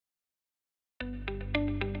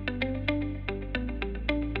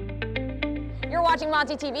watching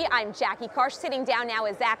MontyTV. I'm Jacki Karsh, sitting down now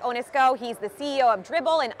with Zack Onisko. He's the CEO of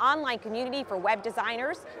Dribbble, an online community for web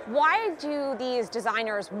designers. Why do these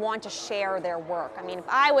designers want to share their work? I mean, if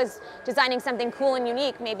I was designing something cool and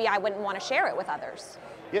unique, maybe I wouldn't want to share it with others.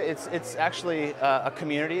 Yeah, it's actually a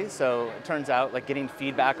community, so it turns out like getting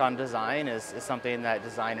feedback on design is something that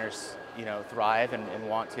designers thrive and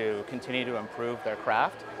want to continue to improve their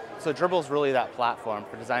craft. So Dribbble is really that platform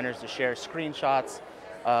for designers to share screenshots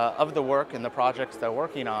of the work and the projects they're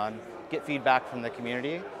working on, get feedback from the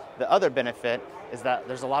community. The other benefit is that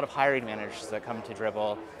there's a lot of hiring managers that come to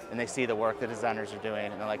Dribbble and they see the work the designers are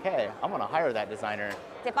doing and they're like, hey, I want to hire that designer.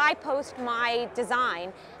 If I post my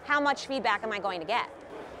design, how much feedback am I going to get?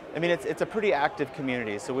 I mean, it's a pretty active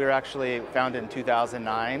community. So we were actually founded in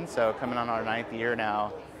 2009, so coming on our 9th year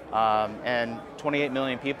now. And 28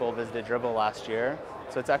 million people visited Dribbble last year.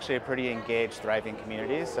 So it's actually a pretty engaged, thriving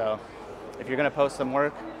community. So if you're going to post some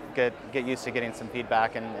work, get used to getting some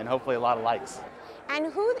feedback and hopefully a lot of likes.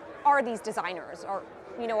 And who are these designers? Or,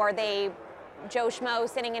 are they Joe Schmo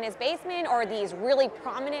sitting in his basement, or are these really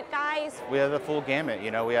prominent guys? We have the full gamut.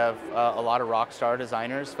 We have a lot of rock star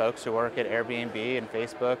designers, folks who work at Airbnb and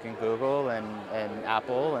Facebook and Google and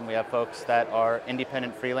Apple, and we have folks that are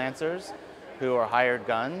independent freelancers who are hired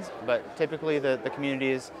guns, but typically the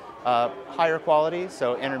community is higher quality,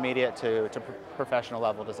 so intermediate to professional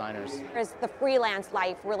level designers. Is the freelance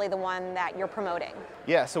life really the one that you're promoting?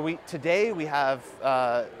 Yeah, so today we have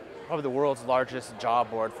probably the world's largest job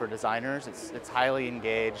board for designers. It's highly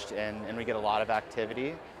engaged and we get a lot of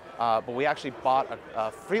activity. But we actually bought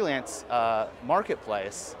a freelance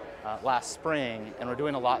marketplace last spring, and we're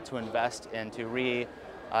doing a lot to invest in to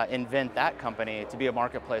reinvent that company to be a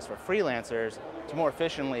marketplace for freelancers to more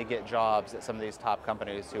efficiently get jobs at some of these top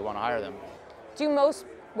companies who want to hire them. Do most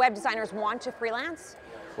web designers want to freelance?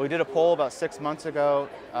 We did a poll about 6 months ago.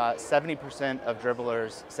 70% of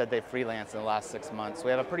Dribblers said they freelanced in the last 6 months. So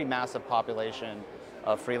we have a pretty massive population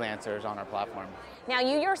of freelancers on our platform. Now,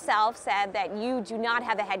 you yourself said that you do not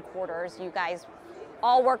have a headquarters. You guys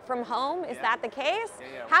all work from home. Is that the case?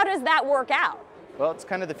 Yeah. How does that work out? Well, it's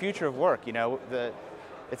kind of the future of work.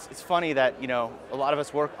 It's funny that a lot of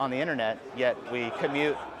us work on the internet, yet we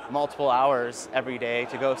commute multiple hours every day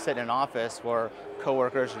to go sit in an office where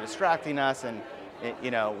coworkers are distracting us, and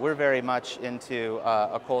we're very much into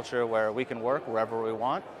a culture where we can work wherever we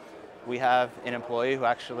want. We have an employee who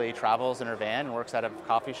actually travels in her van and works out of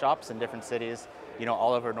coffee shops in different cities,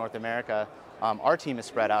 all over North America. Our team is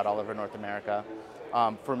spread out all over North America.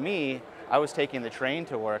 For me, I was taking the train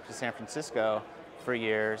to work to San Francisco for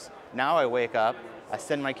years. Now I wake up, I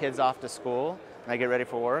send my kids off to school, and I get ready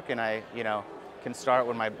for work, and I can start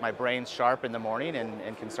when my brain's sharp in the morning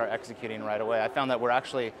and can start executing right away. I found that we're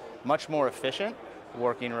actually much more efficient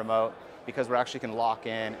working remote because we actually can lock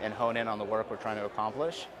in and hone in on the work we're trying to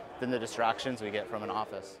accomplish than the distractions we get from an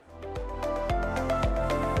office.